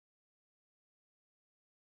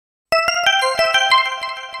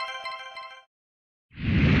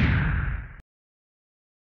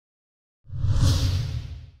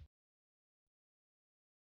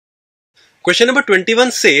Question number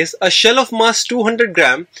 21 says a shell of mass 200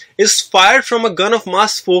 gram is fired from a gun of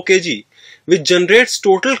mass 4 kg which generates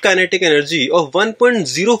total kinetic energy of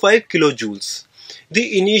 1.05 kilojoules.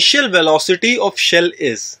 The initial velocity of shell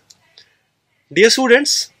is. Dear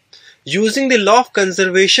students, using the law of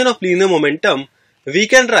conservation of linear momentum, we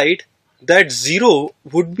can write that 0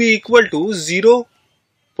 would be equal to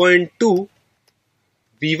 0.2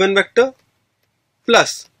 v1 vector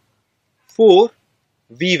plus 4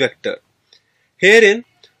 v vector. Herein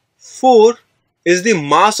 4 is the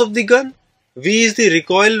mass of the gun, v is the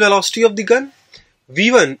recoil velocity of the gun,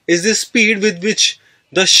 v1 is the speed with which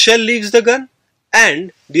the shell leaves the gun,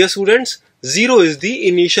 and dear students, 0 is the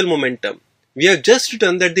initial momentum. We have just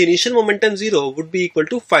written that the initial momentum 0 would be equal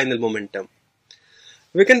to final momentum.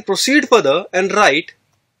 We can proceed further and write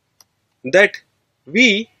that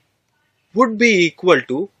v would be equal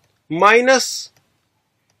to minus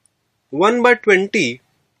 1 by 20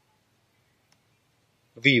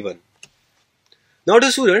 v1. Now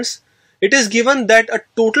dear students, it is given that a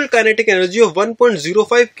total kinetic energy of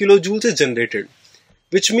 1.05 kilojoules is generated,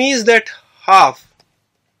 which means that half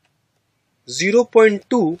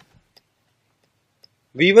 0.2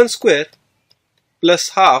 v1 square plus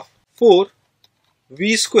half 4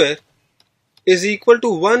 v square is equal to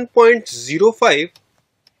 1.05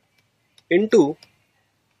 into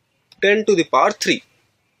 10 to the power 3.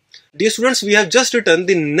 Dear students, we have just written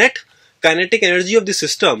the net kinetic energy of the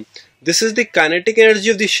system. This is the kinetic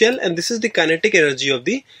energy of the shell and this is the kinetic energy of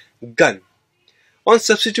the gun. On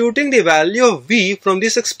substituting the value of v from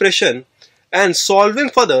this expression and solving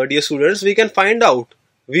further, dear students, we can find out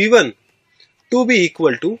v1 to be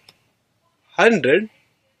equal to 100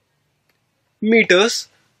 meters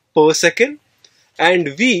per second and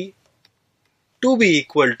v to be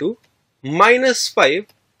equal to minus 5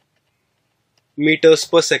 meters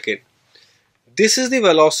per second. This is the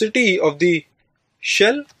velocity of the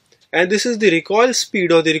shell and this is the recoil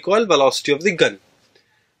speed or the recoil velocity of the gun.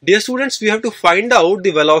 Dear students, we have to find out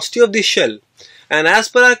the velocity of the shell, and as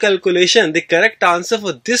per our calculation, the correct answer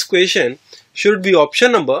for this question should be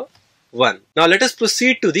option number 1. Now let us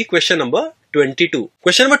proceed to the question number 22.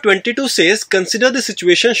 Question number 22 says, consider the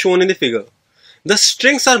situation shown in the figure. The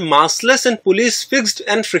strings are massless and pulley is fixed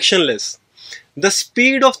and frictionless. The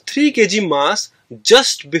speed of 3 kg mass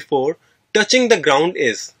just before touching the ground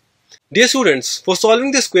is. Dear students, for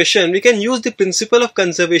solving this question, we can use the principle of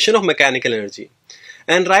conservation of mechanical energy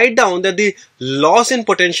and write down that the loss in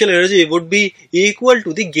potential energy would be equal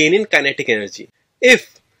to the gain in kinetic energy.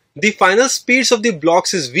 If the final speeds of the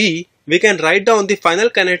blocks is v, we can write down the final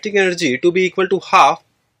kinetic energy to be equal to half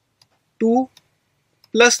 2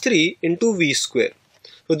 plus 3 into v square.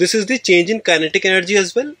 So this is the change in kinetic energy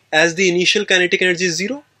as well, as the initial kinetic energy is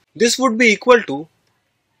 0. This would be equal to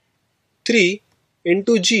 3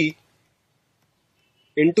 into g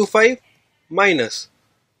into 5 minus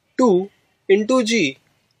 2 into g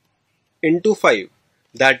into 5.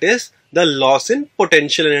 That is the loss in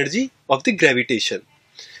potential energy of the gravitation.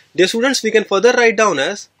 Dear students, we can further write down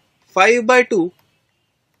as 5 by 2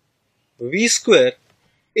 v square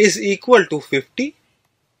is equal to 50,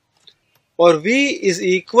 or v is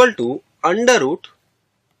equal to under root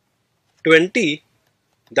 20,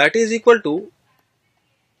 that is equal to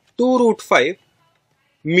 2 root 5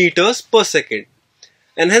 meters per second,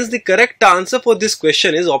 and hence the correct answer for this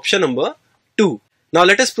question is option number 2. Now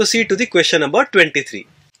let us proceed to the question number 23.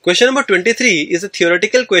 Question number 23 is a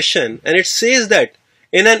theoretical question and it says that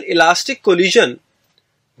in an elastic collision,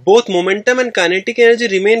 both momentum and kinetic energy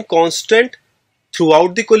remain constant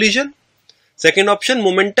throughout the collision. Second option,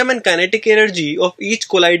 momentum and kinetic energy of each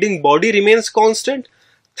colliding body remains constant.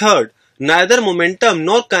 Third, neither momentum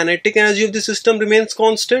nor kinetic energy of the system remains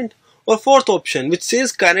constant. Or fourth option, which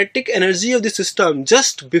says kinetic energy of the system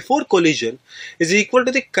just before collision is equal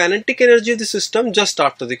to the kinetic energy of the system just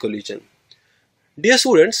after the collision. Dear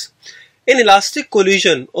students, in elastic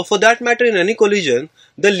collision, or for that matter in any collision,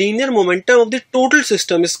 the linear momentum of the total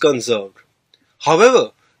system is conserved.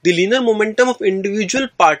 However, the linear momentum of individual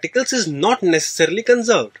particles is not necessarily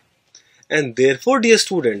conserved. And therefore, dear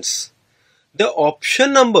students, the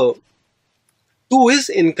option number 2 is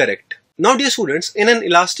incorrect. Now dear students, in an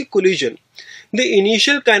elastic collision, the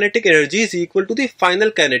initial kinetic energy is equal to the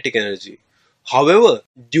final kinetic energy. However,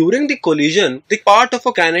 during the collision, the part of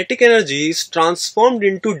a kinetic energy is transformed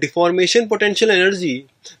into deformation potential energy,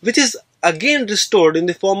 which is again restored in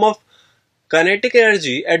the form of kinetic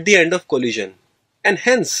energy at the end of collision. And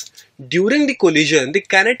hence, during the collision, the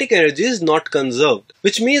kinetic energy is not conserved,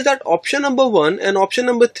 which means that option number 1 and option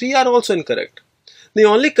number 3 are also incorrect. The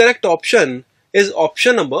only correct option is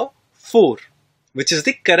option number 4. which is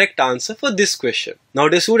the correct answer for this question. Now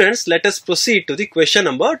dear students, let us proceed to the question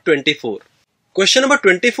number 24. Question number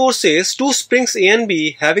 24 says two springs A and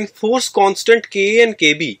B having force constant Ka and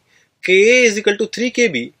Kb, Ka is equal to 3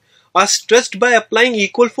 Kb, are stretched by applying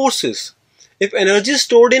equal forces. If energy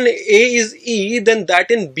stored in A is E, then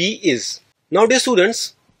that in B is. Now dear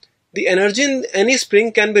students, the energy in any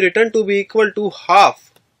spring can be written to be equal to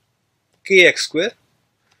half kx square,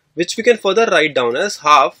 which we can further write down as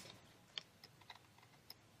half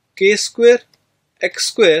k square x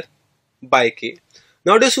square by k.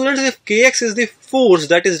 Now dear students, if kx is the force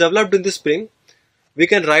that is developed in the spring, we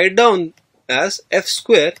can write down as f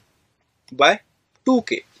square by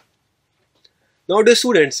 2k. Now dear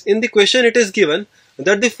students, in the question it is given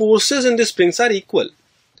that the forces in the springs are equal.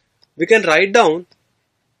 We can write down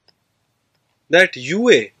that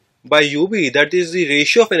UA by UB, that is the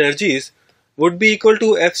ratio of energies, would be equal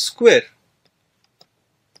to F square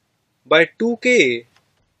by 2K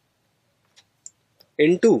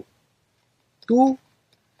into 2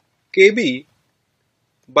 KB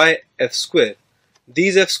by F square.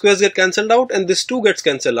 These F squares get cancelled out and this 2 gets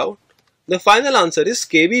cancelled out. The final answer is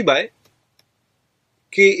KB by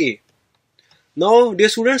KA. Now dear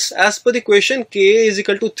students, as per the question, Ka is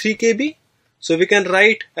equal to 3 Kb. So we can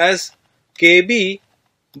write as Kb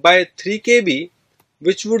by 3 Kb,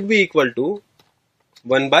 which would be equal to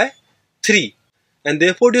 1 by 3. And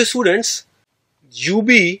therefore dear students, UB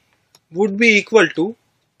would be equal to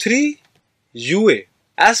 3 UA.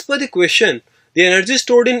 As per the question, the energy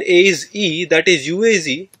stored in A is E, that is UA is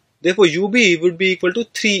E. Therefore UB would be equal to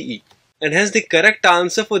 3E. And hence the correct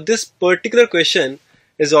answer for this particular question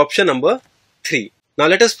is option number 3. Now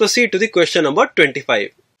let us proceed to the question number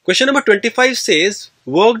 25. Question number 25 says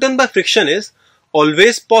work done by friction is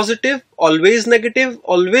always positive, always negative,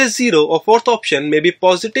 always 0, or fourth option may be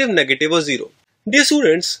positive, negative, or 0. Dear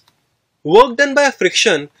students, work done by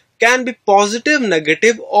friction can be positive,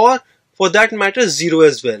 negative, or for that matter 0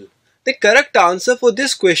 as well. The correct answer for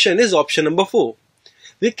this question is option number 4.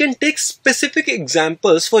 We can take specific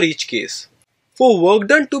examples for each case. For work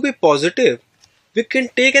done to be positive, we can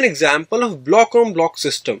take an example of block on block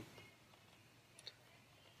system.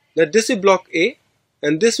 That this is block A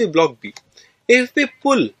and this is block B. If we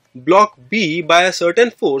pull block B by a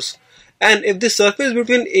certain force and if the surface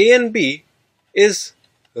between A and B is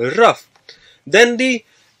rough, then the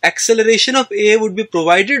acceleration of A would be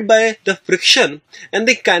provided by the friction and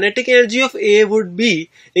the kinetic energy of A would be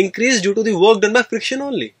increased due to the work done by friction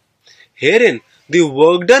only. Herein, the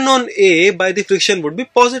work done on A by the friction would be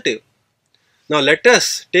positive. Now let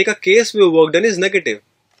us take a case where work done is negative.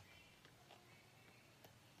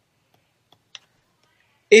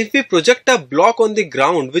 If we project a block on the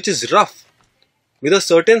ground which is rough with a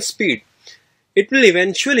certain speed, it will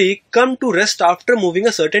eventually come to rest after moving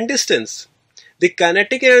a certain distance. The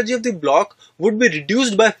kinetic energy of the block would be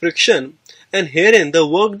reduced by friction and herein the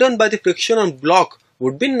work done by the friction on block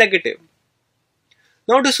would be negative.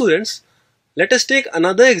 Now dear students, let us take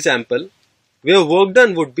another example where work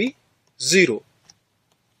done would be 0.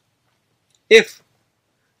 If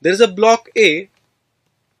there is a block A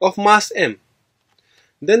of mass m,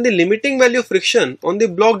 then the limiting value of friction on the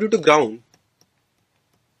block due to ground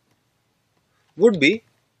would be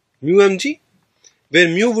mu mg, where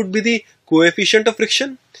mu would be the coefficient of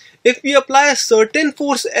friction. If we apply a certain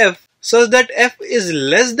force F such that F is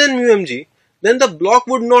less than mu mg, then the block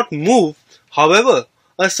would not move. However,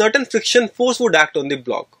 a certain friction force would act on the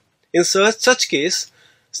block. In such case,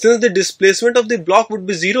 since the displacement of the block would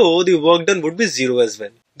be 0, the work done would be 0 as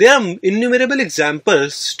well. There are innumerable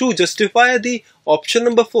examples to justify the option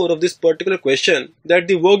number 4 of this particular question, that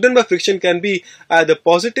the work done by friction can be either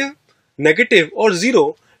positive, negative, or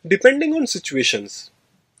 0 depending on situations.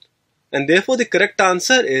 And therefore the correct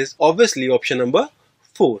answer is obviously option number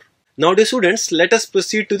 4. Now dear students, let us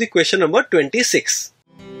proceed to the question number 26.